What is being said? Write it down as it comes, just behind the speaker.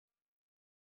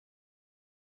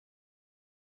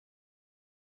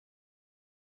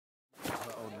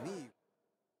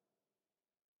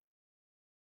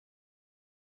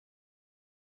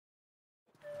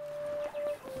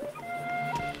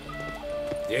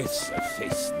Yes, a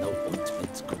face no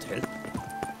ointment could help.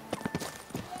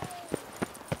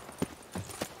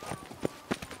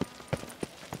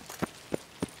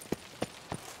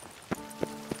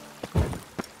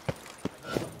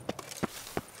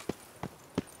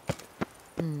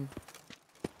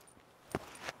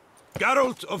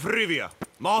 Geralt of Rivia,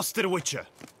 Master Witcher.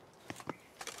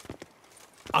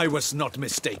 I was not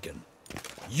mistaken.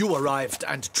 You arrived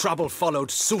and trouble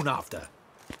followed soon after.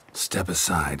 Step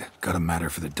aside. Got a matter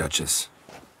for the Duchess.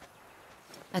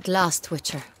 At last,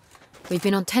 Witcher. We've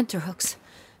been on tenterhooks.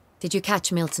 Did you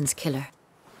catch Milton's killer?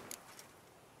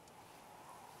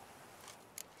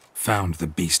 Found the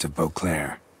beast of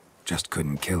Beauclair. Just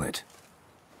couldn't kill it.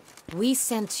 We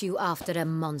sent you after a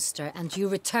monster, and you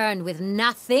return with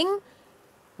nothing?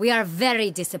 We are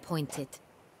very disappointed.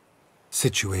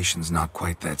 Situation's not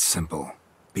quite that simple.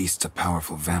 Beast's a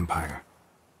powerful vampire.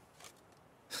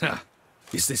 Ha!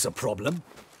 Is this a problem?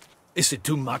 Is it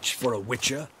too much for a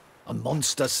witcher? A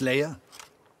monster slayer?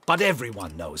 But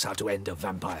everyone knows how to end a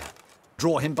vampire.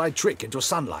 Draw him by trick into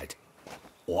sunlight.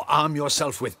 Or arm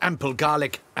yourself with ample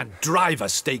garlic and drive a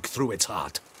stake through its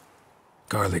heart.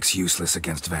 Garlic's useless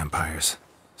against vampires.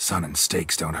 Sun and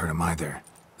stakes don't hurt him either.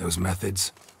 Those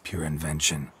methods, pure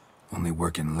invention. Only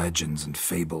work in legends and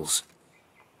fables.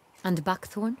 And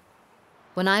buckthorn?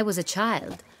 When I was a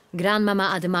child,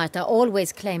 Grandmama Ademarta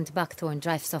always claimed buckthorn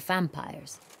drives off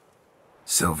vampires.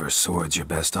 Silver sword's your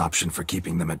best option for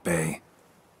keeping them at bay.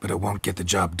 But it won't get the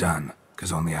job done,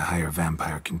 because only a higher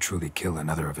vampire can truly kill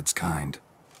another of its kind.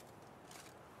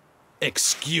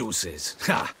 Excuses!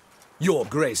 Ha! Your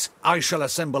Grace, I shall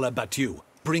assemble a battue.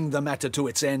 Bring the matter to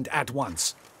its end at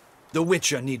once. The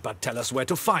Witcher need but tell us where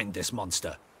to find this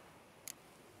monster.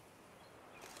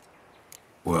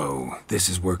 Whoa, this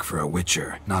is work for a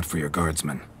Witcher, not for your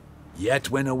guardsmen.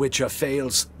 Yet when a Witcher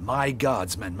fails, my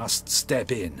guardsmen must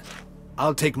step in.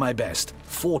 I'll take my best.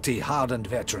 40 hardened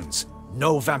veterans.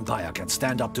 No vampire can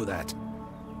stand up to that.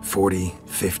 40,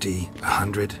 50,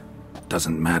 100?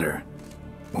 Doesn't matter.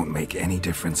 Won't make any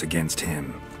difference against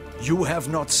him. You have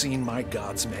not seen my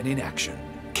guardsmen in action.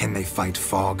 Can they fight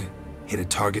fog? Hit a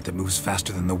target that moves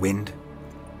faster than the wind?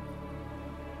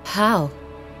 How?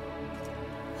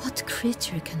 What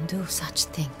creature can do such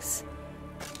things?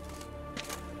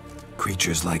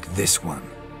 Creatures like this one.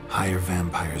 Higher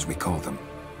vampires, we call them.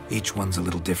 Each one's a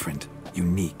little different.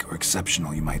 Unique or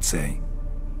exceptional, you might say.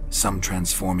 Some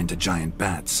transform into giant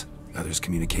bats. Others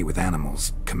communicate with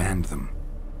animals, command them.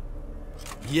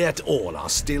 Yet all are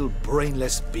still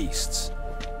brainless beasts.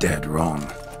 Dead wrong.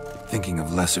 Thinking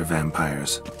of lesser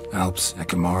vampires. Alps,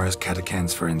 Ekamaras,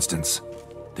 Catacans, for instance.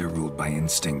 They're ruled by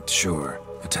instinct, sure.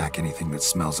 Attack anything that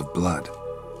smells of blood.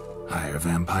 Higher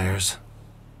vampires?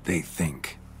 They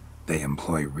think. They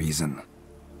employ reason.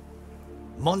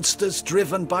 Monsters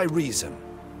driven by reason.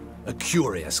 A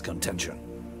curious contention.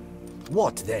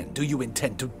 What, then, do you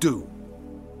intend to do?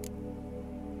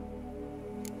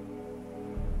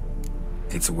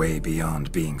 It's way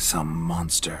beyond being some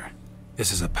monster.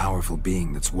 This is a powerful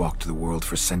being that's walked the world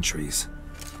for centuries.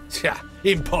 Tja,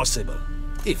 impossible.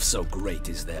 If so great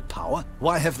is their power,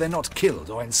 why have they not killed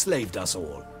or enslaved us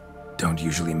all? Don't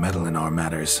usually meddle in our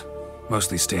matters.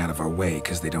 Mostly stay out of our way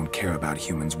because they don't care about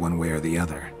humans one way or the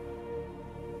other.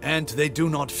 And they do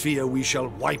not fear we shall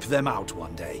wipe them out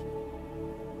one day.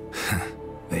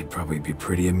 They'd probably be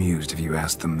pretty amused if you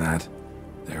asked them that.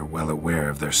 They're well aware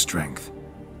of their strength.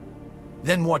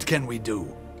 Then what can we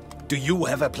do? Do you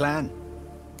have a plan?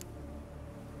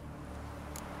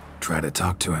 Try to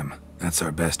talk to him. That's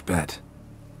our best bet.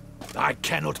 I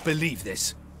cannot believe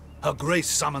this. Her Grace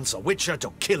summons a Witcher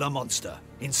to kill a monster.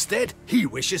 Instead, he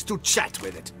wishes to chat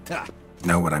with it. Ha.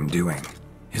 Know what I'm doing.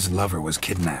 His lover was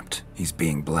kidnapped. He's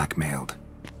being blackmailed.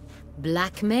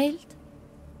 Blackmailed?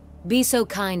 Be so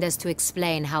kind as to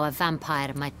explain how a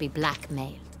vampire might be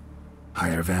blackmailed.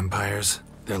 Higher vampires?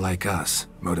 They're like us,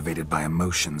 motivated by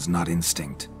emotions, not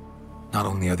instinct. Not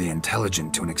only are they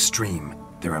intelligent to an extreme,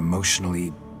 they're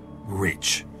emotionally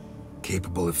rich.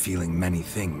 Capable of feeling many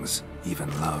things, even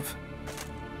love.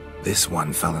 This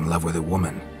one fell in love with a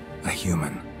woman, a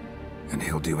human, and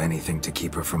he'll do anything to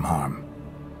keep her from harm.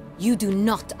 You do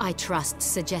not, I trust,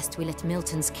 suggest we let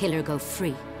Milton's killer go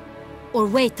free. Or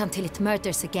wait until it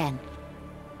murders again.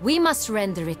 We must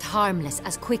render it harmless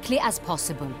as quickly as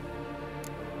possible.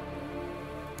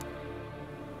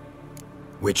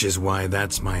 Which is why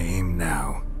that's my aim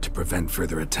now, to prevent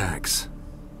further attacks.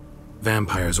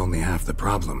 Vampires only half the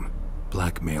problem.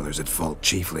 Blackmailers at fault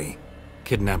chiefly.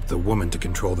 Kidnapped the woman to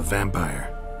control the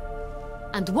vampire.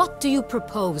 And what do you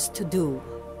propose to do?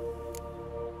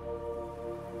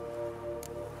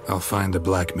 I'll find the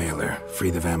blackmailer, free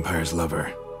the vampire's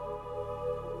lover.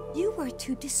 You were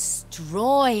to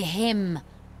destroy him,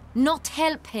 not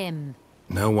help him.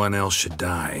 No one else should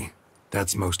die.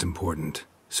 That's most important.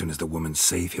 Soon as the woman's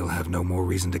safe, he'll have no more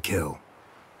reason to kill.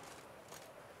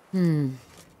 I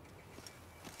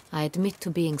admit to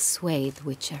being swayed,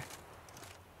 Witcher.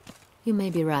 You may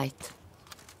be right.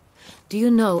 Do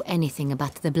you know anything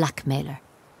about the blackmailer?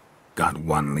 Got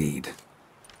one lead.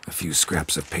 A few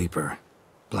scraps of paper.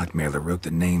 Blackmailer wrote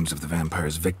the names of the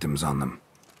vampire's victims on them.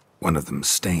 One of them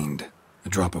stained. A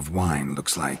drop of wine,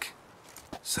 looks like.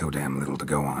 So damn little to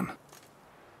go on.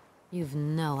 You've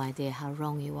no idea how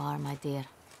wrong you are, my dear.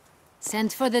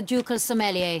 Send for the ducal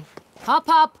sommelier. Hop,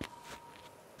 hop!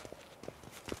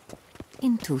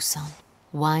 In Tucson,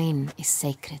 wine is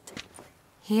sacred.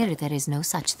 Here there is no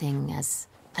such thing as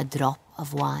a drop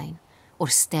of wine, or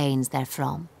stains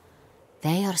therefrom.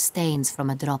 They are stains from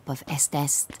a drop of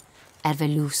Est,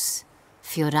 Ervelus,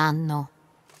 Fiorano.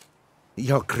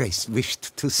 Your Grace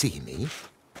wished to see me?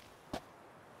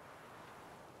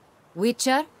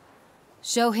 Witcher,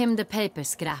 show him the paper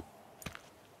scrap.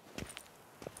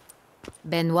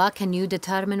 Benoit, can you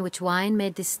determine which wine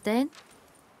made this stain?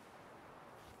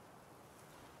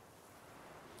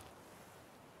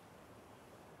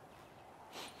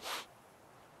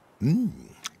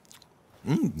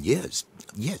 Yes,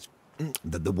 yes.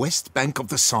 The west bank of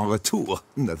the Saint Retour.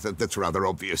 That's rather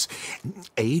obvious.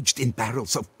 Aged in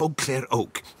barrels of Beauclair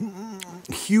oak.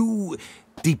 Hue,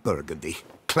 deep burgundy.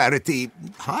 Clarity,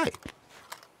 high.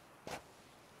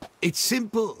 It's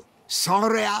simple.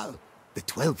 Saint Real, the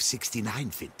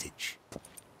 1269 vintage.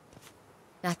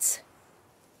 That's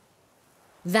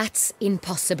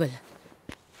impossible.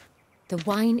 The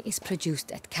wine is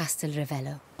produced at Castel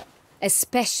Revello,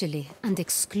 especially and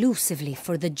exclusively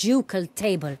for the ducal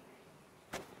table.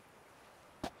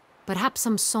 Perhaps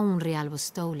some Saint Real was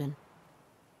stolen.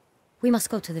 We must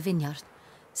go to the vineyard,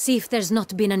 see if there's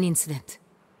not been an incident.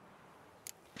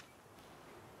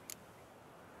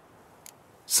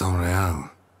 Saint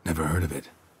Real. Never heard of it.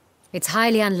 It's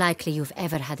highly unlikely you've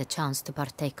ever had a chance to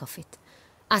partake of it.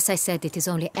 As I said, it is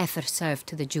only ever served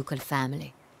to the ducal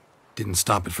family. Didn't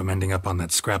stop it from ending up on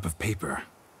that scrap of paper.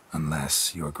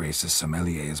 Unless your Grace's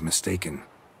sommelier is mistaken.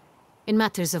 In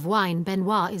matters of wine,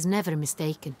 Benoit is never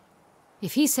mistaken.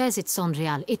 If he says it's Saint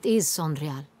Real, it is Saint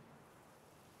Real.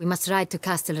 We must ride to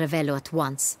Castel Revello at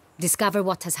once. Discover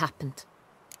what has happened.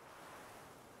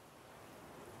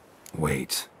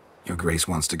 Wait. Your Grace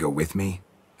wants to go with me?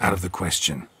 Out of the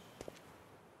question.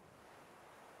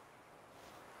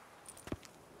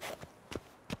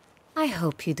 I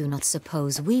hope you do not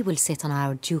suppose we will sit on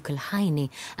our ducal hiney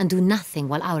and do nothing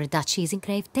while our duchy is in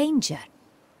grave danger.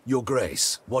 Your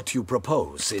Grace, what you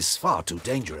propose is far too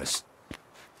dangerous.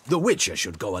 The Witcher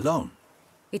should go alone.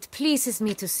 It pleases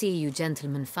me to see you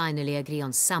gentlemen finally agree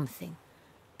on something.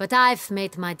 But I've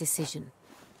made my decision.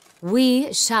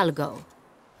 We shall go,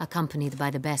 accompanied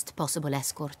by the best possible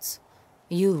escorts.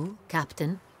 You,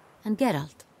 Captain, and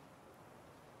Geralt.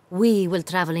 We will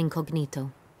travel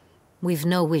incognito. We've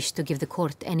no wish to give the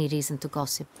court any reason to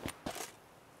gossip.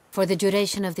 For the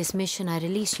duration of this mission, I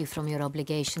release you from your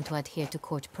obligation to adhere to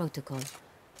court protocol.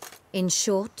 In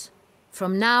short,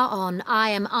 from now on, I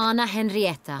am Anna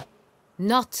Henrietta,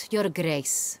 not your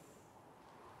Grace.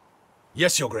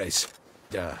 Yes, Your Grace.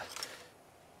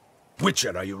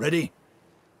 Witcher, are you ready?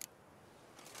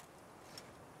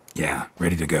 Yeah,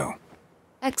 ready to go.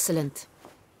 Excellent.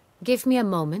 Give me a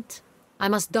moment. I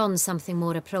must don something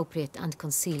more appropriate and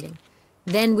concealing.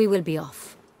 Then we will be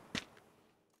off.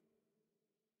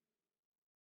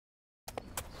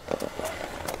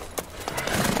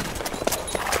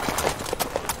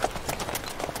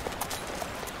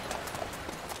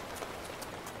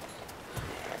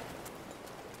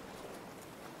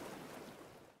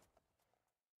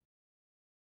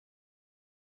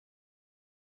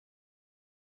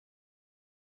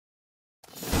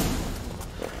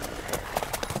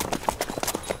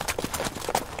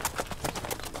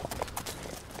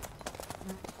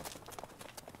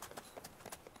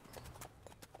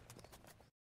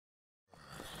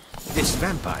 This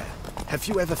vampire, have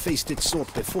you ever faced its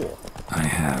sort before? I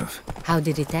have. How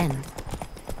did it end?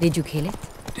 Did you kill it?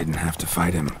 Didn't have to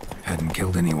fight him. Hadn't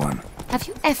killed anyone. Have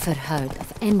you ever heard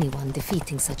of anyone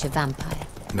defeating such a vampire?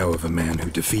 Know of a man who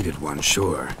defeated one,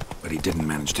 sure, but he didn't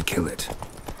manage to kill it.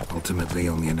 Ultimately,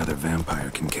 only another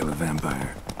vampire can kill a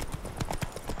vampire.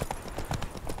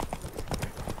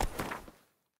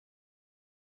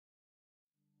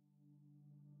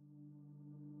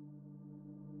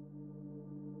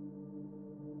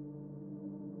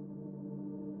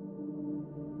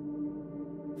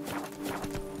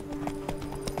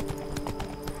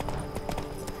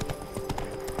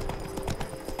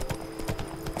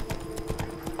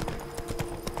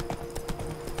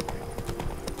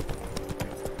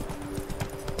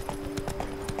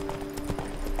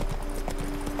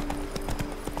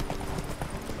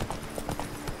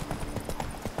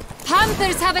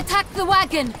 Others have attacked the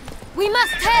wagon! We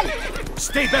must help!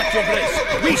 Stay back, Your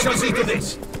Grace. We shall see to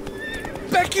this.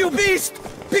 Back, you beast!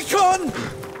 Begone!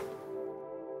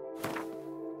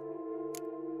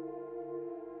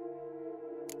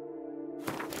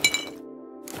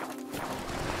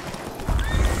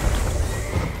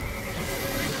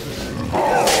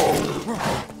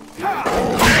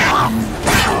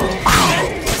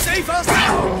 Save us!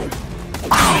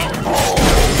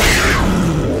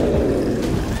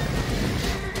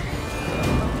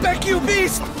 Back, you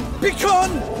beast!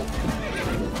 Begone!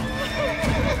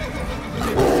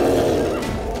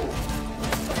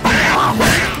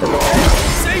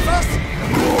 Save us!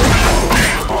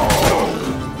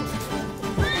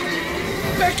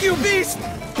 Back, you beast!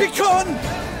 Begone!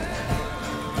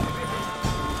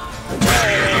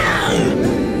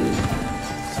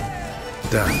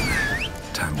 Done.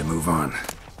 Time to move on.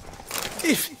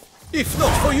 If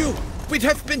not for you, we'd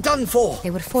have been done for.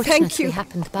 They were fortunate Thank you. we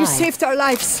happened by. You saved our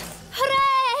lives.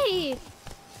 Hooray!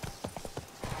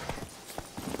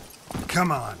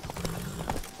 Come on.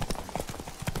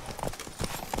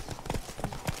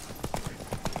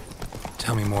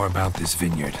 Tell me more about this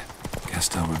vineyard,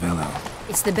 Castel Ravello.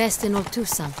 It's the best in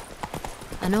Oltusa.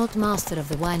 An old master of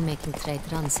the winemaking trade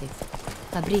runs it.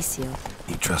 Fabrizio.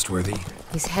 He trustworthy?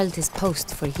 He's held his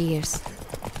post for years.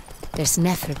 There's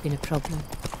never been a problem.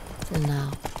 Till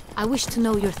now. I wish to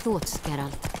know your thoughts,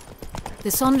 Geralt. The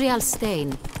Sonreal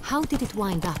stain, how did it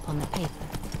wind up on the paper?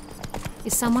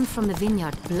 Is someone from the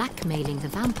vineyard blackmailing the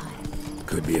vampire?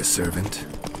 Could be a servant.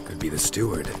 Could be the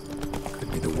steward.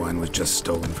 Could be the wine was just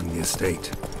stolen from the estate.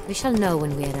 We shall know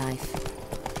when we arrive.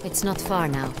 It's not far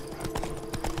now.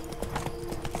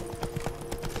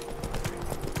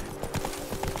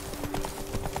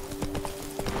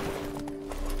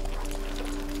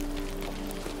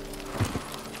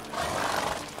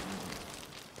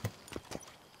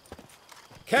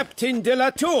 Captain de la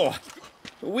Tour,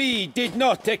 we did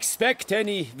not expect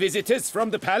any visitors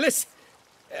from the palace.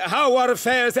 How are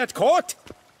affairs at court?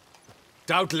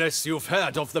 Doubtless you've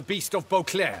heard of the Beast of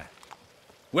Beauclair.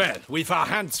 Well, we've our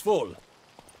hands full.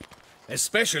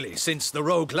 Especially since the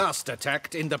rogue last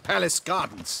attacked in the palace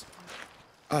gardens.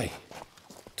 I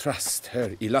trust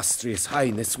Her Illustrious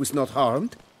Highness was not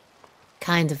harmed.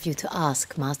 Kind of you to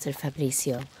ask, Master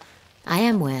Fabrizio. I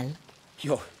am well.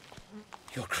 Your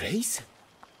Grace?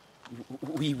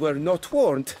 We were not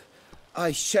warned.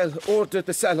 I shall order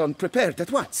the salon prepared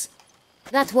at once.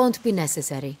 That won't be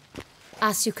necessary.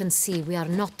 As you can see, we are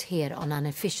not here on an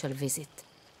official visit.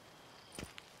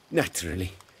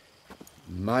 Naturally.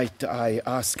 Might I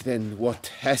ask then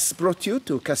what has brought you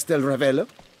to Castel Ravello?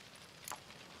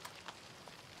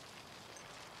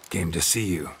 Came to see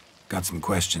you. Got some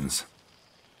questions.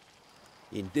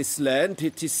 In this land,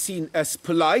 it is seen as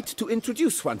polite to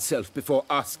introduce oneself before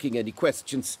asking any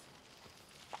questions.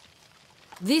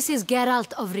 This is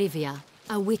Geralt of Rivia,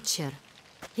 a witcher.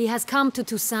 He has come to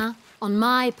Toussaint on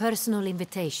my personal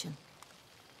invitation.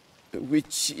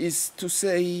 Which is to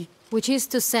say... Which is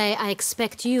to say, I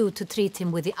expect you to treat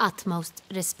him with the utmost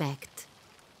respect.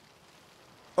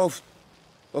 Of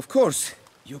course,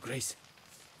 Your Grace.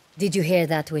 Did you hear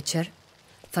that, Witcher?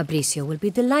 Fabrizio will be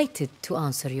delighted to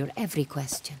answer your every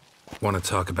question. Want to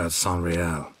talk about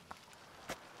Sonreal?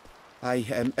 I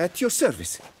am at your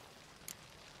service.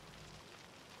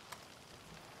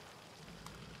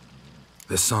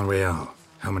 The Sonreal.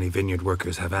 How many vineyard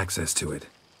workers have access to it?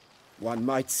 One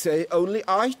might say only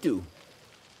I do.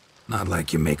 Not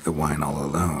like you make the wine all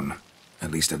alone.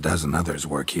 At least a dozen others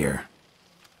work here.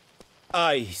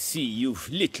 I see you've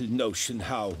little notion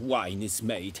how wine is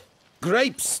made.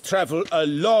 Grapes travel a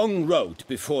long road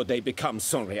before they become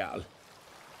Sonreal.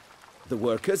 The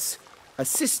workers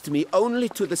assist me only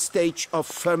to the stage of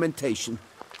fermentation.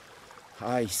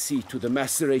 I see to the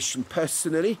maceration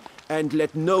personally and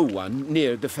let no one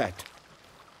near the fat.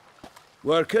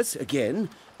 Workers, again,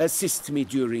 assist me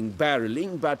during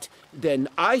barreling, but then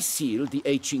I seal the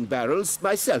aging barrels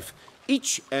myself,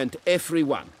 each and every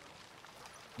one.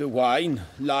 The wine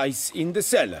lies in the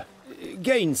cellar,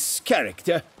 gains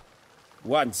character.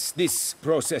 Once this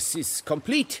process is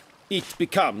complete, it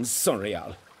becomes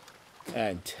Sonreal.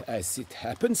 And as it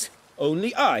happens,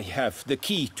 only I have the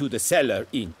key to the cellar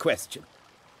in question.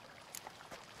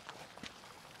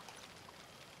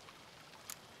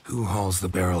 Who hauls the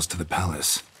barrels to the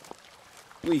palace?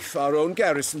 We've our own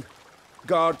garrison.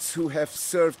 Guards who have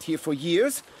served here for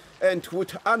years and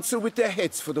would answer with their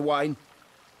heads for the wine.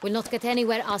 We'll not get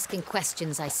anywhere asking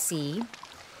questions, I see.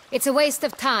 It's a waste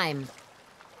of time.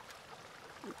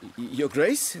 Your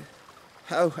Grace?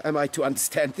 How am I to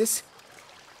understand this?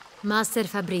 Master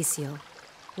Fabrizio,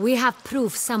 We have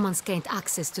proof someone's gained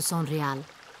access to Sonreal.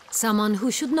 Someone who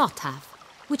should not have.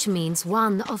 Which means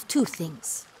one of two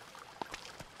things.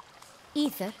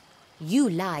 Either you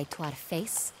lie to our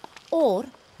face, or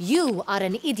you are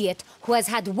an idiot who has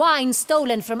had wine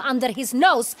stolen from under his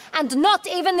nose and not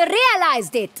even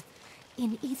realized it.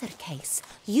 In either case,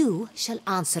 you shall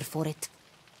answer for it.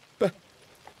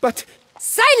 But...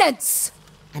 Silence!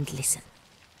 And listen.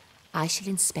 I shall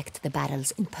inspect the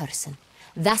barrels in person,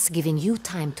 thus giving you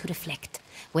time to reflect.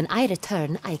 When I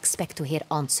return, I expect to hear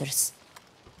answers.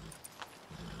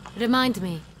 Remind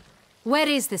me, where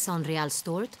is the Sonreal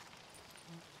stored?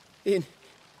 In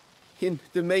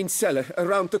the main cellar,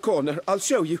 around the corner. I'll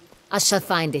show you. I shall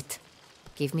find it.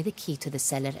 Give me the key to the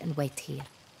cellar and wait here.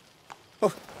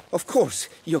 Oh, of course,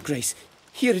 Your Grace.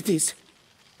 Here it is.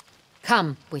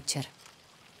 Come, Witcher.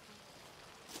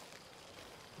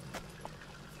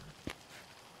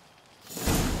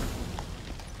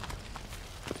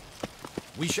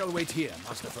 We shall wait here,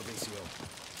 Master Fabricio.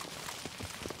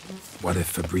 What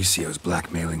if Fabricio's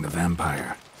blackmailing the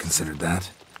vampire? Considered that?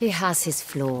 He has his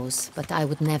flaws, but I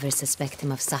would never suspect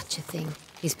him of such a thing.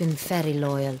 He's been very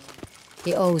loyal.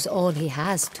 He owes all he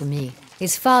has to me.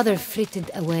 His father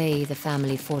frittered away the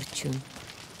family fortune.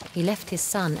 He left his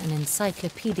son an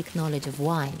encyclopedic knowledge of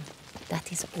wine.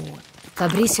 That is all.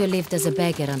 Fabricio lived as a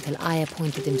beggar until I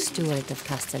appointed him steward of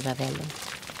Castel Ravello.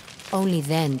 Only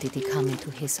then did he come into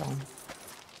his own.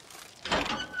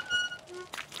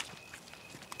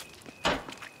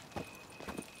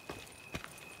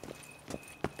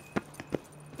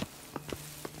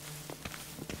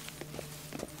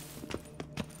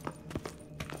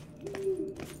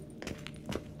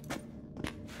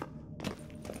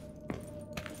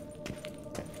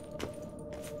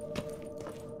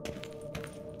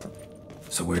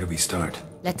 So where do we start?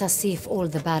 Let us see if all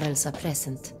the barrels are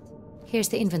present. Here's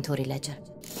the inventory ledger.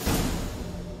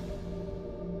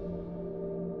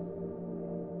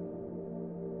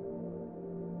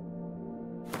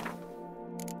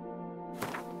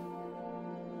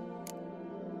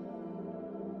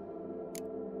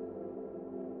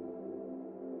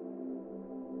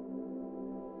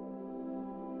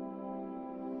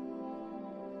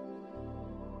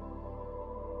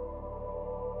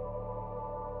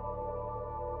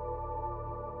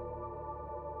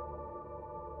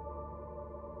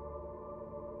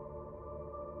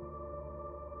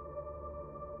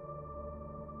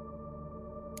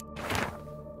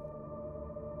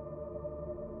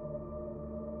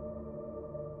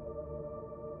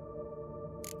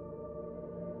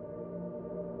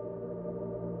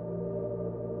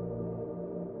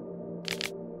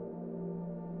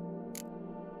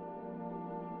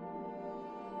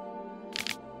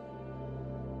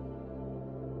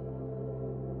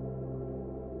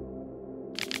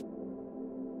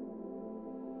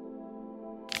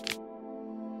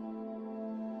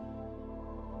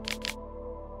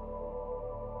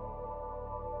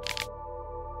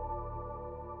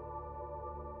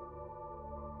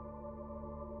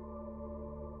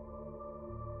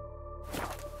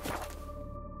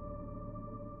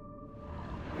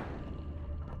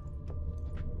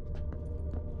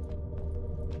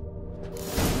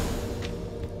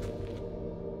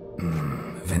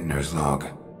 Vintner's log.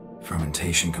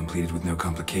 Fermentation completed with no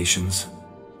complications.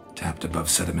 Tapped above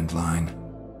sediment line.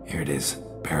 Here it is.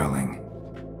 Barreling.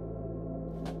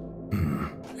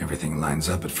 Everything lines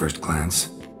up at first glance.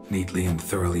 Neatly and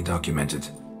thoroughly documented.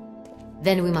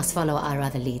 Then we must follow our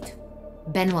other lead.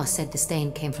 Benoit said the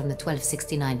stain came from the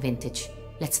 1269 vintage.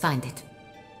 Let's find it.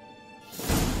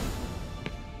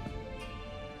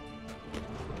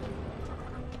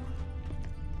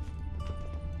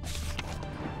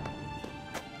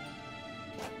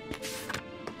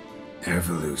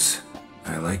 Herveloos.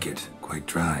 I like it. Quite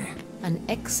dry. An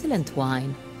excellent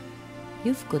wine.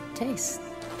 You've good taste.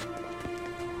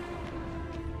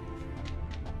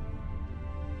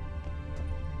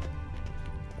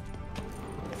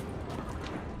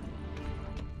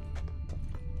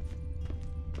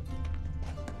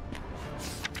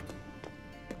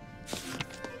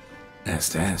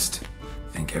 Est.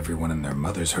 Think everyone and their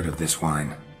mother's heard of this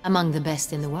wine. Among the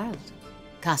best in the world.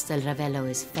 Castel Ravello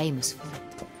is famous for it.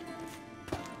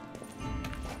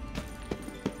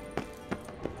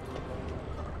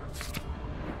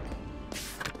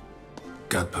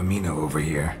 Got Pomino over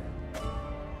here.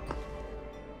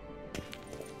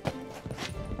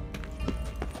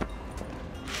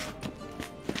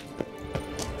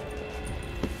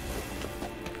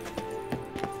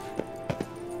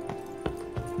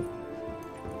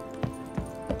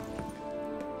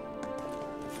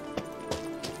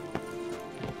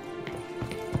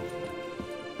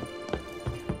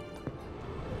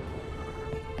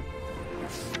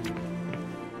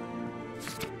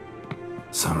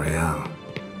 Saint-Réal.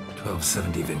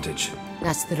 1270 vintage.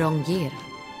 That's the wrong year.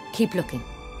 Keep looking.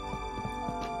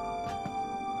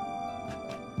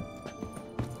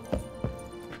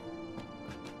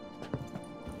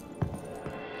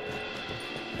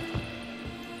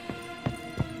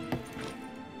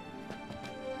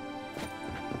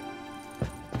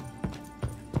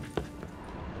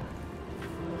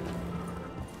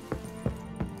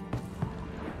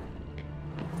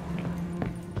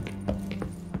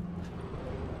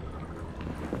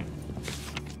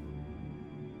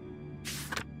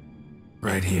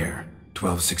 Right here.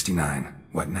 1269.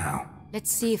 What now? Let's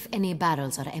see if any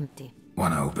barrels are empty.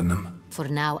 Wanna open them? For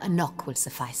now, a knock will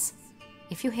suffice.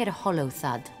 If you hear a hollow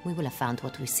thud, we will have found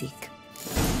what we seek.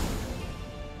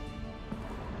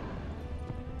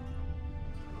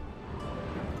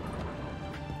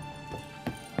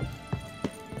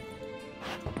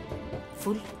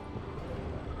 Full?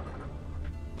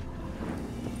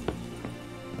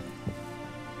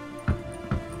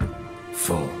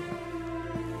 Full.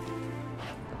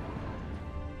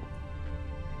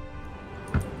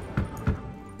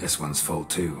 This one's full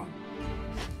too.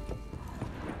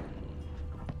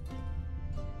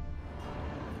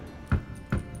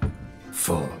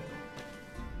 Full.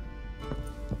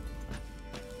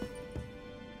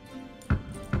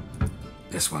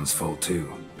 This one's full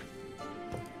too.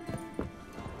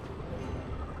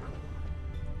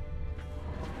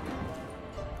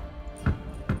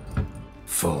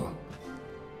 Full.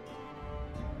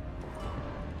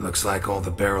 Looks like all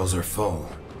the barrels are full.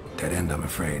 Dead end, I'm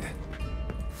afraid.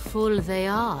 Full they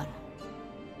are.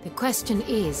 The question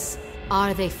is,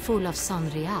 are they full of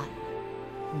Saint-Réal?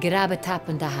 Grab a tap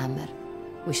and a hammer.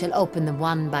 We shall open them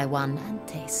one by one and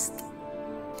taste.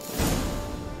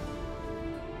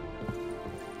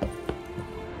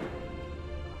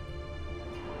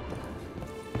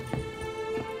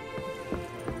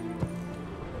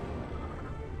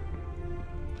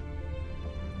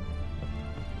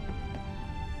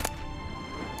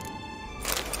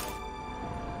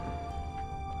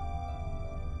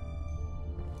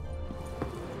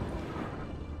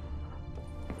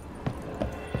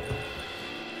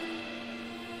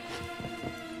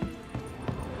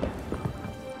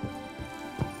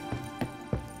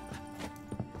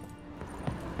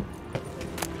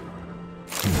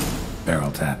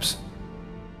 Barrel taps.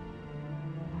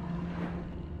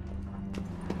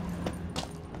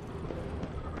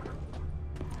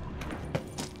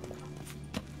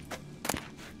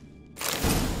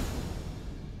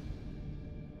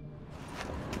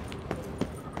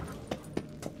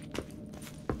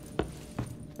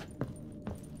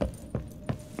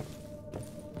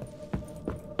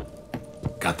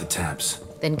 Got the taps.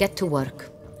 Then get to work.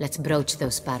 Let's broach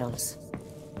those barrels.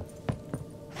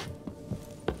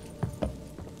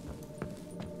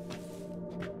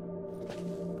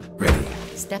 Ready.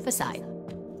 Step aside.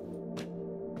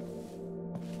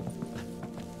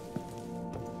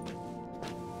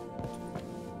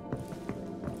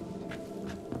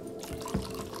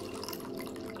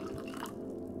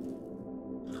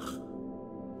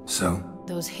 So?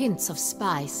 Those hints of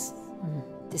spice.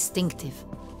 Distinctive.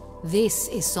 This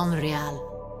is Saint-Réal.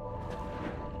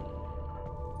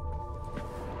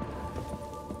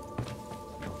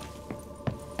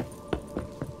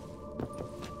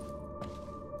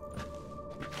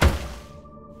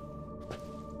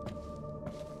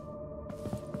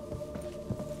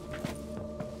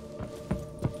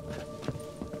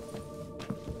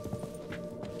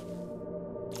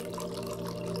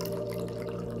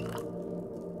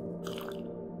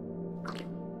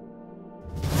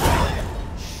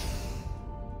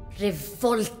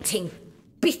 Revolting,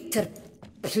 bitter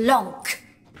plonk.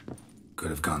 Could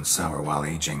have gone sour while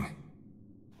aging.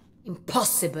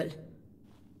 Impossible.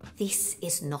 This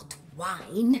is not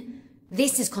wine.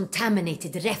 This is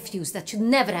contaminated refuse that should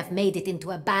never have made it into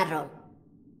a barrel.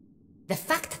 The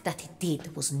fact that it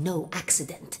did was no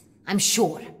accident, I'm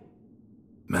sure.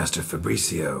 Master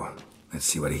Fabricio. Let's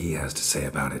see what he has to say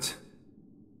about it.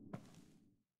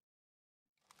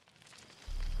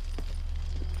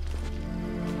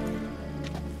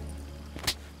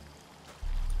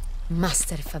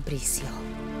 Master Fabricio,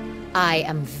 I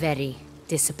am very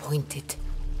disappointed.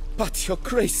 But, Your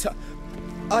Grace,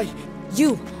 I...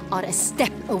 You are a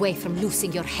step away from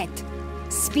losing your head.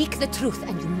 Speak the truth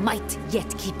and you might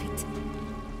yet keep it.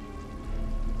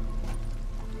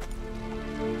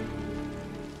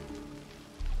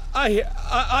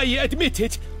 I admit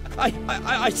it.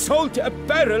 I sold a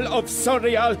barrel of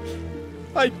Saint-Réal.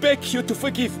 I beg you to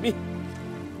forgive me.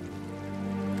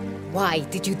 Why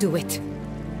did you do it?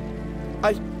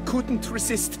 I couldn't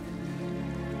resist.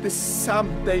 The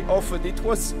sum they offered, it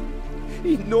was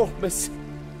enormous.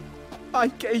 I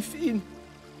gave in.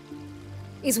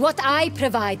 Is what I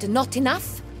provide not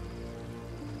enough?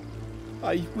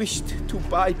 I wished to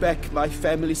buy back my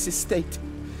family's estate.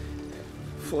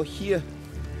 For here,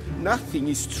 nothing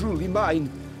is truly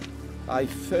mine.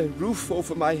 I've a roof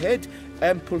over my head,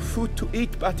 ample food to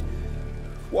eat, but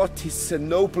what is a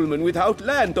nobleman without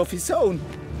land of his own?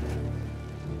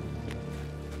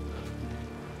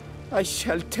 I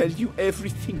shall tell you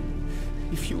everything,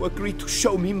 if you agree to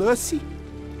show me mercy.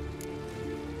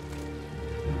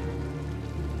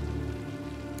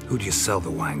 Who'd you sell the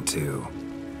wine to?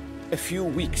 A few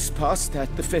weeks past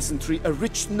at the pheasantry, a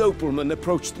rich nobleman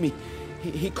approached me.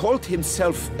 He called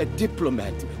himself a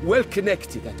diplomat, well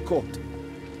connected at court.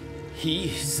 He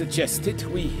suggested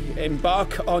we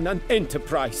embark on an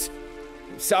enterprise.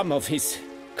 Some of his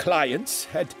clients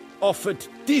had offered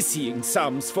dizzying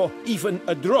sums for even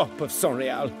a drop of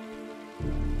Sonreal.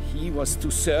 He was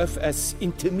to serve as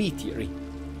intermediary.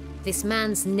 This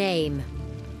man's name.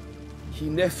 He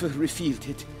never revealed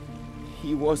it.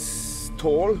 He was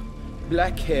tall,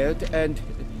 black-haired, and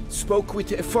spoke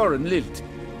with a foreign lilt.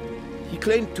 He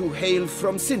claimed to hail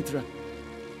from Sintra.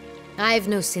 I've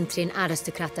no Sintrian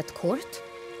aristocrat at court.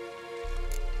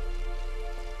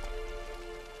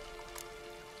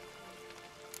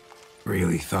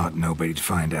 Really thought nobody'd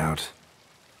find out.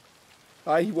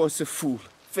 I was a fool,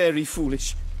 very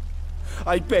foolish.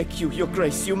 I beg you, Your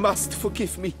Grace, you must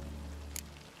forgive me.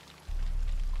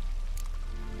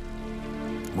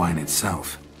 Wine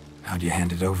itself, how'd you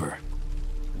hand it over?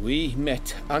 We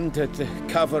met under the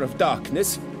cover of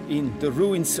darkness in the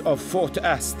ruins of Fort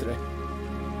Astre.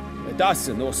 A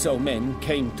dozen or so men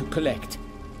came to collect.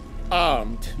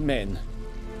 Armed men,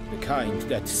 the kind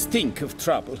that stink of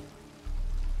trouble.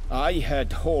 I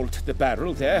had hauled the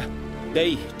barrel there.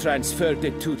 They transferred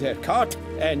it to their cart,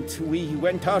 and we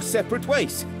went our separate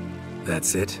ways.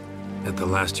 That's it? That the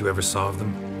last you ever saw of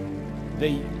them?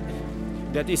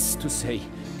 That is to say,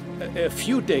 a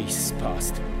few days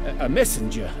passed. A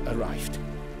messenger arrived.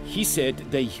 He said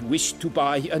they wished to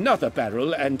buy another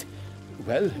barrel and,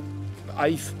 well,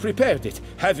 I've prepared it,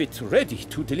 have it ready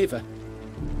to deliver.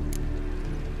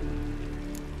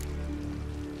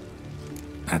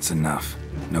 That's enough.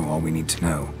 Know all we need to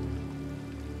know.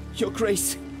 Your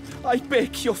Grace, I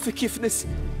beg your forgiveness.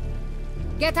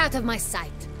 Get out of my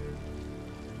sight.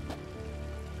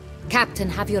 Captain,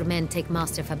 have your men take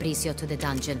Master Fabrizio to the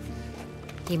dungeon.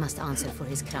 He must answer for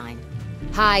his crime.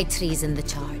 High treason the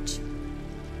charge.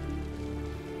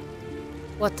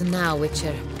 What now,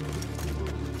 Witcher?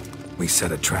 We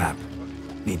set a trap.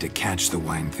 Need to catch the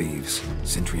wine thieves.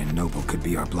 Sintrian noble could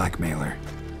be our blackmailer.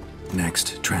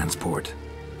 Next, transport.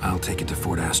 I'll take it to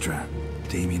Fort Astra.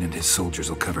 Damien and his soldiers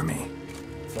will cover me.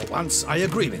 For once, I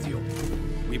agree with you.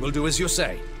 We will do as you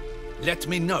say. Let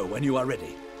me know when you are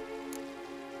ready.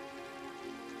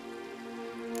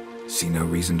 See no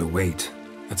reason to wait.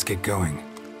 Let's get going.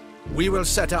 We will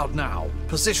set out now.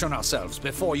 Position ourselves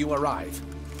before you arrive.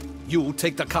 You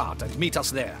take the cart and meet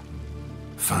us there.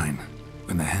 Fine.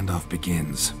 When the handoff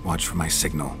begins, watch for my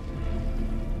signal.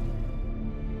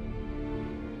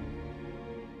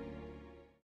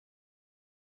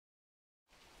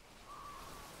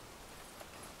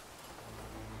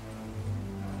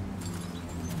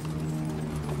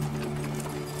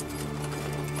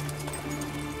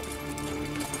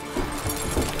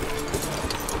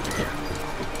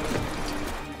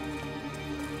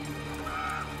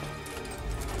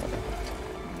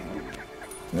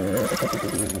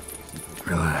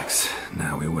 Relax.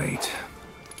 Now we wait.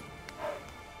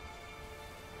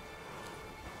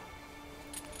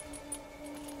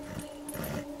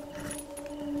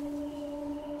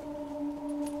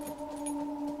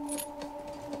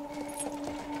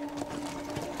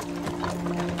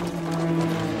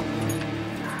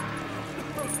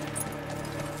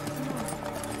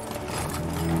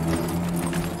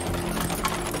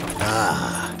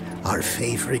 Ah, our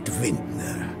favorite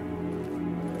vintner.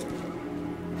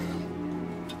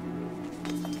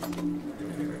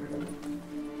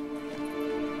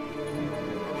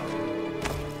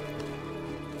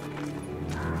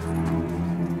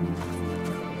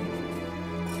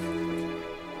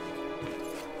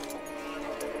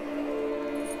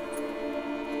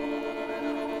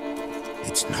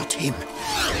 It's not him.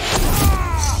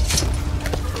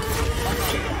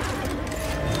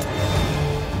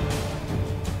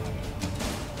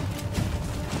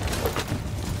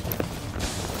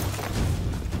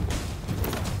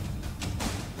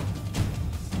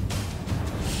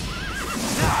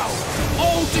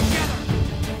 All together!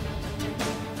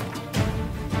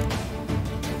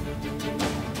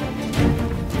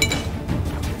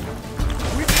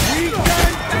 We can do it!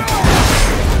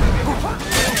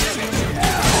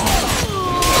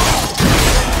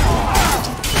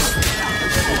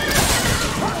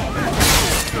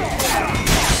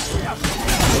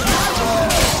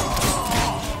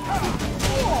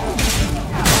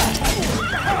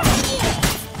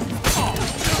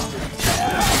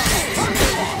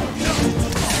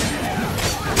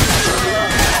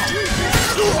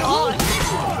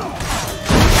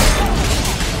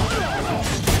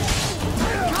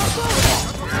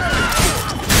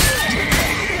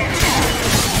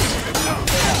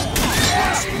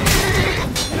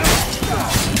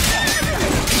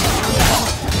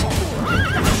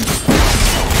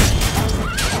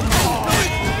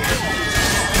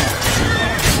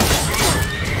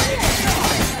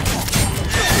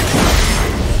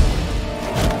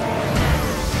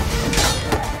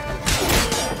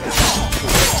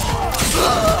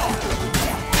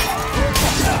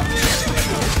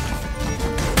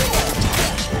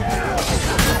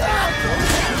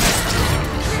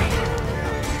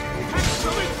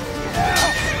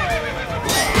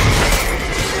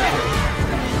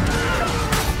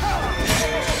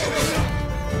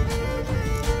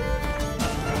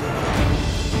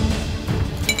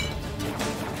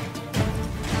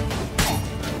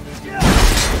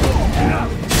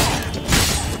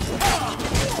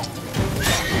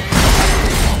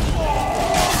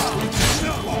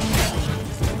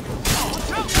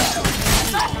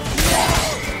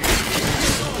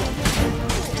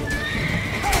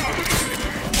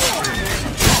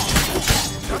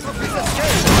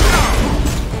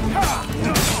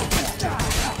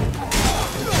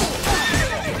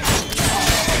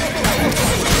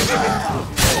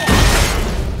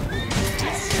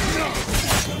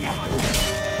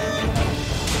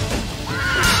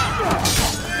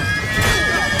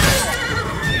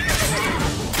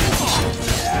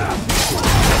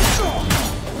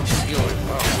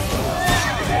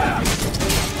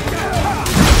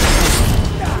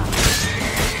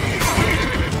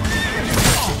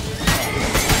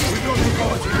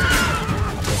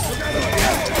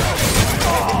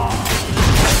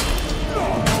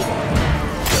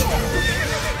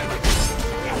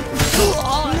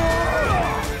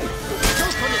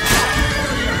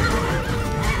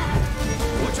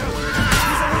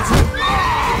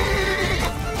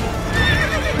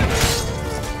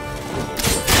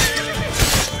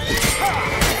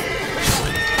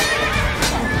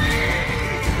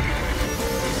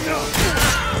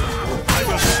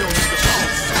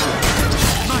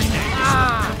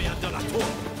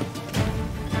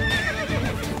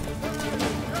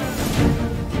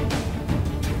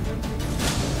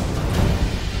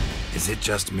 Is it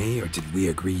just me, or did we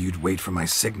agree you'd wait for my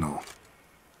signal?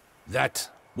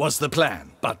 That was the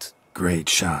plan, but Great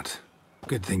shot.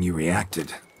 Good thing you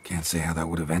reacted. Can't say how that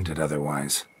would have ended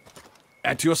otherwise.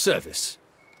 at your service.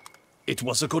 It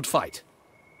was a good fight.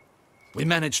 We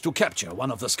managed to capture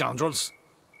one of the scoundrels.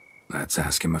 Let's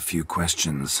ask him a few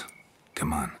questions.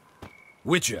 Come on.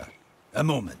 Witcher, a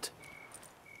moment.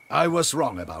 I was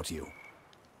wrong about you.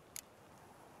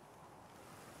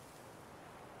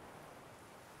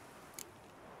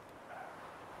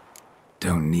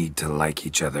 Don't need to like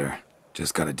each other.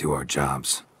 Just gotta do our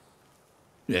jobs.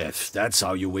 If that's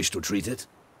how you wish to treat it.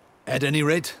 At any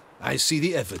rate, I see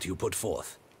the effort you put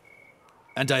forth.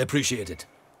 And I appreciate it.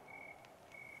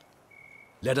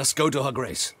 Let us go to her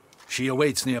grace. She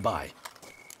awaits nearby.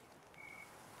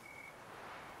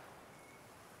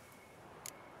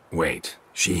 Wait,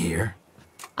 she here?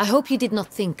 I hope you did not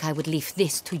think I would leave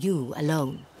this to you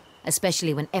alone,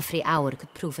 especially when every hour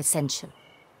could prove essential.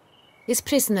 This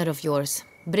prisoner of yours,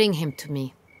 bring him to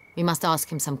me. We must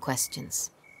ask him some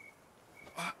questions.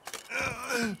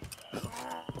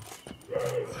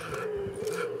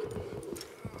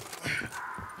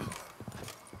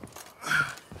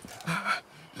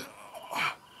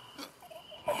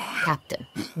 Captain,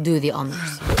 do the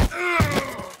honors.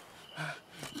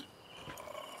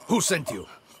 Who sent you?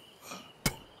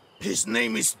 His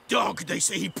name is Dog. They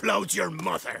say he plowed your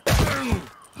mother.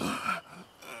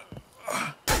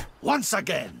 Once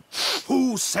again,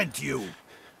 who sent you?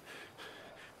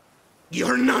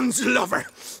 Your nun's lover.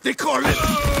 They call him...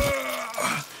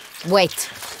 Wait.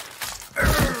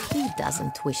 If he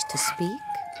doesn't wish to speak,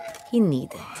 he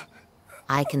needn't.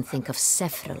 I can think of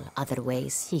several other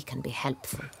ways he can be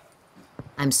helpful.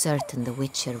 I'm certain the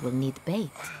Witcher will need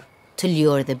bait to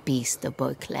lure the beast of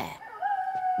Beauclair.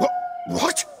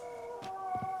 What?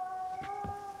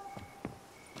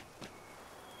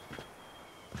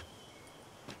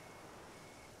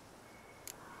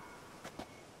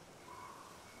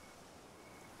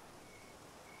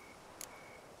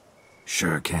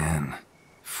 Sure can.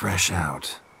 Fresh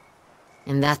out.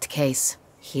 In that case,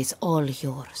 he's all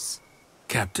yours.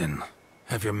 Captain,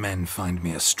 have your men find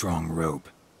me a strong rope.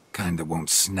 Kind that won't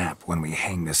snap when we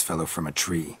hang this fellow from a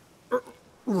tree.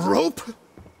 Rope?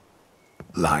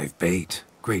 Live bait.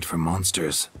 Great for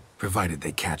monsters, provided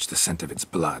they catch the scent of its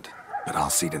blood. But I'll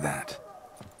see to that.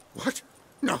 What?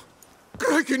 No.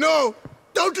 Crikey, no!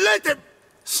 Don't let him!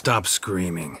 Stop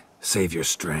screaming. Save your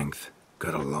strength.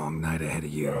 Got a long night ahead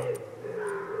of you.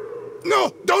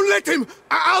 No! Don't let him!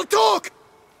 I'll talk!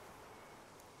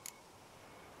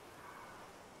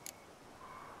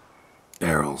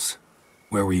 Barrels.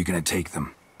 Where were you gonna take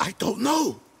them? I don't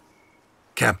know.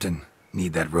 Captain,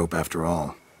 need that rope after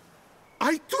all.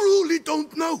 I truly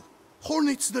don't know.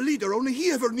 Hornet's the leader, only he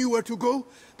ever knew where to go.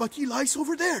 But he lies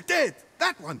over there, dead.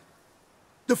 That one.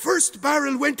 The first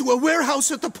barrel went to a warehouse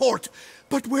at the port.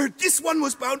 But where this one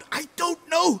was bound, I don't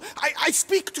know. I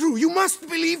speak true. You must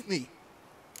believe me.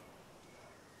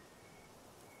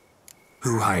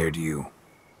 Who hired you?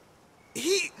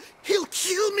 He'll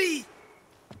kill me.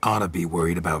 Oughta be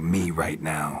worried about me right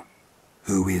now.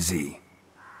 Who is he?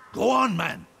 Go on,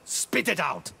 man. Spit it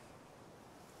out.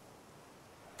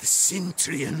 The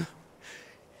Cintrian.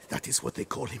 That is what they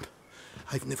call him.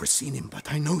 I've never seen him,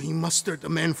 but I know he mustered the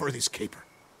men for this caper.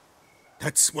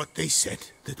 That's what they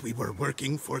said, that we were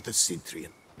working for the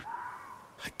Cintrian.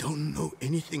 I don't know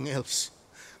anything else.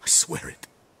 I swear it.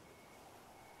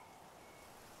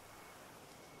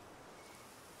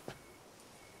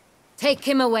 Take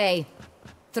him away.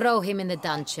 Throw him in the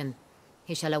dungeon.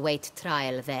 He shall await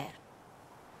trial there.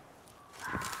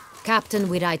 Captain,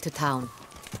 we ride to town.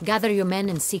 Gather your men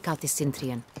and seek out the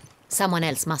Cintrian. Someone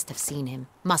else must have seen him,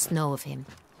 must know of him.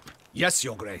 Yes,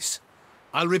 Your Grace.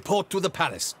 I'll report to the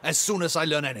palace as soon as I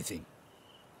learn anything.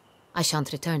 I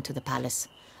shan't return to the palace.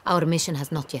 Our mission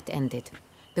has not yet ended.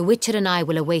 The Witcher and I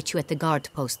will await you at the guard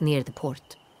post near the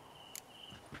port.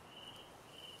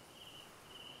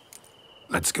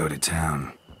 Let's go to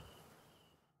town.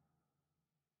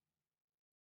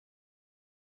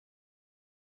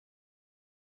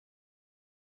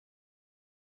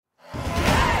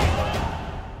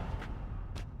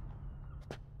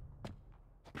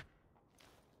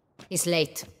 He's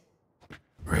late.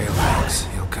 Relax,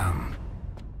 he'll come.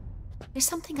 There's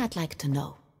something I'd like to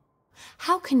know.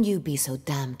 How can you be so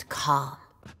damned calm?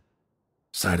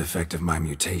 Side effect of my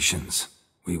mutations.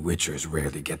 We Witchers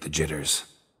rarely get the jitters.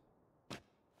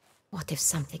 What if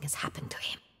something has happened to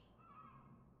him?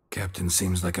 Captain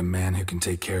seems like a man who can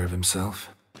take care of himself.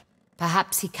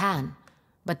 Perhaps he can,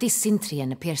 but this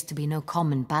Cintrian appears to be no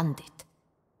common bandit.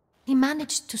 He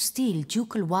managed to steal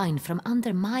ducal wine from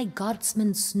under my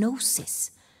guardsman's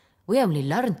noses, We only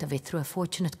learned of it through a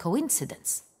fortunate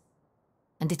coincidence.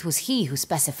 And it was he who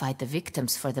specified the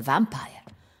victims for the vampire.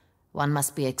 One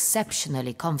must be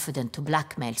exceptionally confident to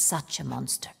blackmail such a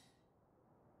monster.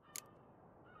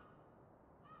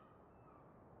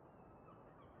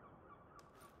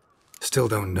 Still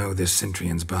don't know this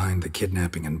Centrion's behind the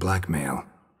kidnapping and blackmail.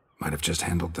 Might have just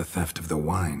handled the theft of the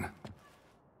wine.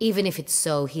 Even if it's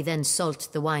so, he then sold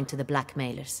the wine to the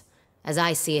blackmailers. As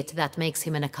I see it, that makes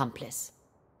him an accomplice.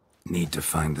 Need to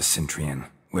find the Centrion,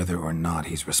 whether or not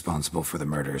he's responsible for the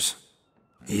murders.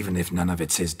 Even if none of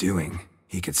it's his doing,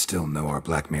 he could still know our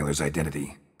blackmailer's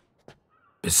identity.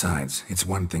 Besides, it's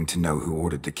one thing to know who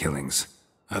ordered the killings.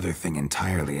 Other thing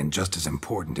entirely, and just as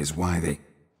important, is why they...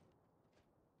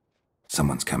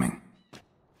 Someone's coming.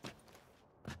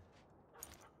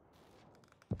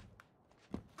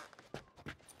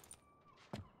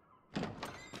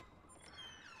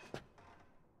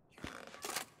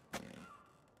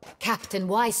 Captain,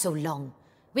 why so long?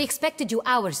 We expected you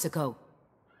hours ago.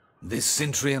 This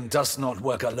Centrion does not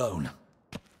work alone.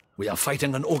 We are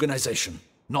fighting an organization,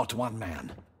 not one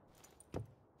man.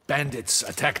 Bandits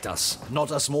attacked us, not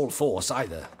a small force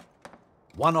either.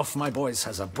 One of my boys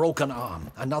has a broken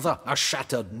arm, another a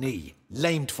shattered knee,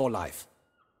 lamed for life.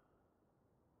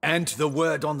 And the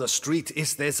word on the street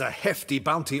is there's a hefty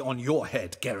bounty on your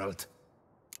head, Geralt.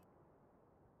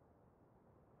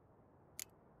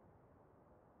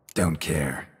 Don't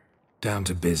care. Down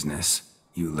to business.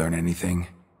 You learn anything?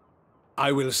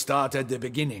 I will start at the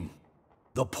beginning.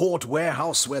 The port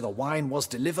warehouse where the wine was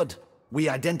delivered, we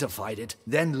identified it,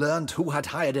 then learned who had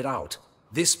hired it out.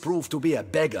 This proved to be a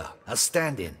beggar, a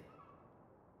stand-in.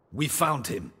 We found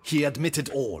him. He admitted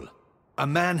all. A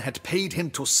man had paid him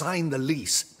to sign the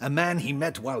lease, a man he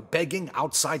met while begging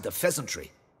outside the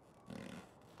pheasantry.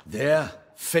 There,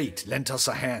 fate lent us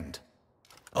a hand.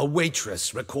 A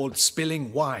waitress recalled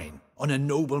spilling wine on a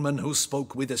nobleman who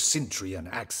spoke with a Centrion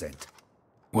accent.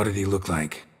 What did he look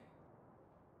like?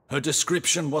 Her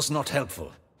description was not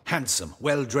helpful. Handsome,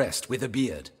 well-dressed, with a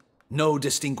beard. No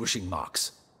distinguishing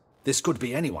marks. This could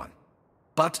be anyone.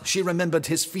 But she remembered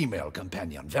his female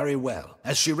companion very well,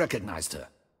 as she recognized her.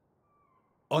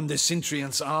 On the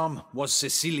Centrion's arm was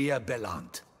Cecilia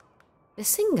Bellant. The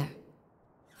singer?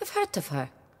 I've heard of her.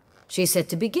 She's said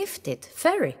to be gifted,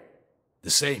 very. The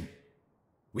same.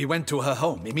 We went to her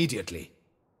home immediately.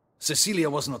 Cecilia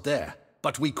was not there,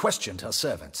 but we questioned her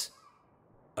servants.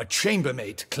 A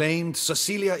chambermaid claimed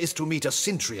Cecilia is to meet a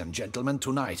Centrion gentleman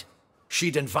tonight.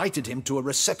 She'd invited him to a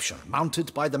reception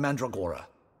mounted by the Mandragora.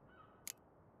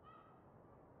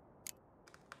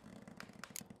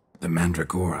 The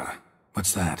Mandragora?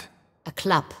 What's that? A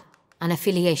club, an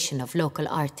affiliation of local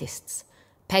artists.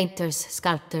 Painters,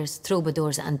 sculptors,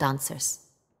 troubadours and dancers.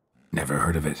 Never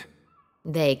heard of it.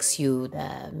 They exude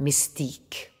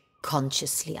mystique,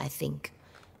 consciously, I think.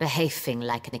 Behaving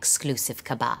like an exclusive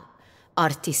cabal.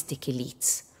 Artistic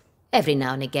elites. Every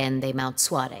now and again they mount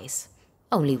soirees.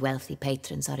 Only wealthy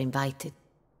patrons are invited.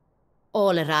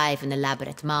 All arrive in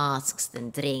elaborate masks, then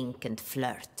drink and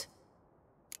flirt.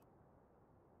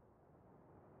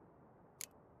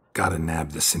 Gotta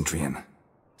nab the Centrion.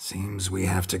 Seems we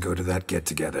have to go to that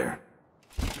get-together.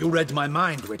 You read my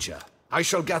mind, Witcher. I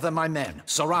shall gather my men,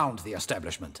 surround the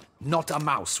establishment. Not a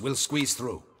mouse will squeeze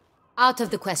through. Out of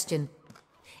the question.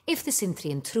 If the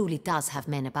Centrion truly does have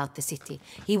men about the city,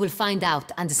 he will find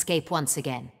out and escape once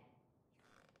again.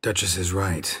 Duchess is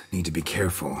right. Need to be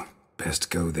careful. Best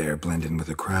go there, blend in with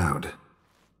the crowd.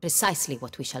 Precisely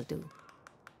what we shall do.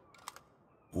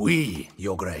 We,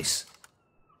 Your Grace.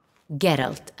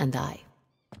 Geralt and I.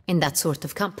 In that sort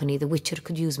of company, the Witcher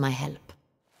could use my help.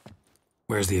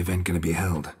 Where's the event gonna be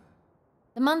held?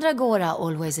 The Mandragora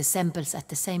always assembles at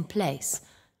the same place,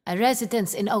 a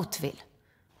residence in Oatville.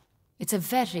 It's a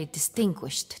very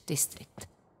distinguished district.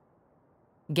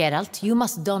 Geralt, you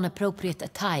must don appropriate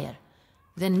attire.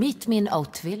 Then meet me in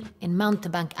Oatville, in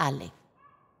Mountebank Alley.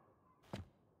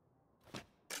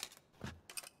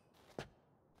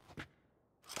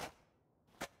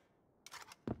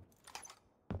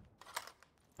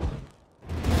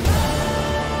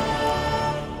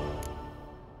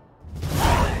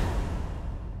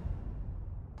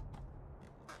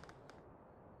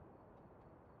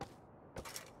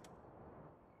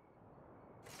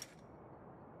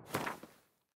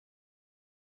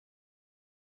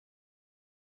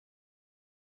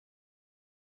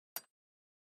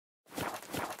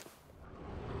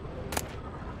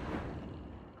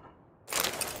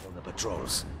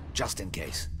 Patrols, just in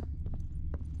case.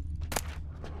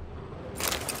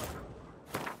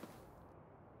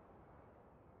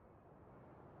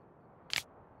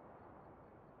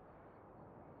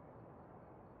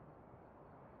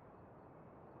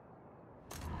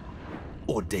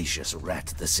 Audacious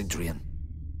rat, the Cintrian.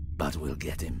 But we'll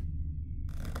get him.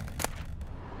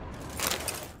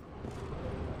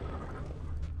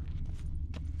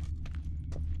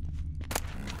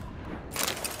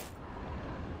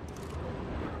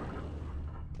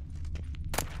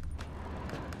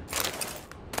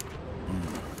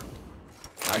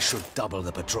 I should double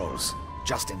the patrols,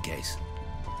 just in case.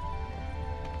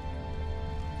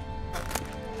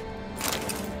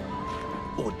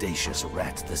 Audacious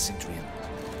rat, the Cintrian.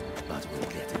 But we'll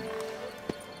get him.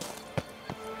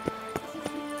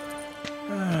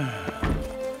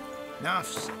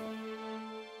 Nafs.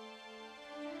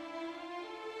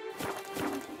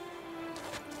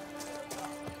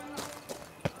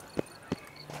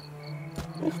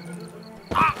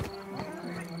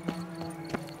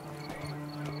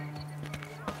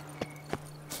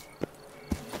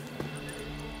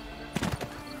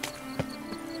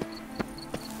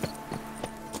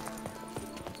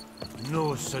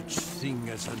 No such thing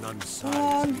as an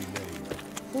unsized relay.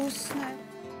 Oh snap.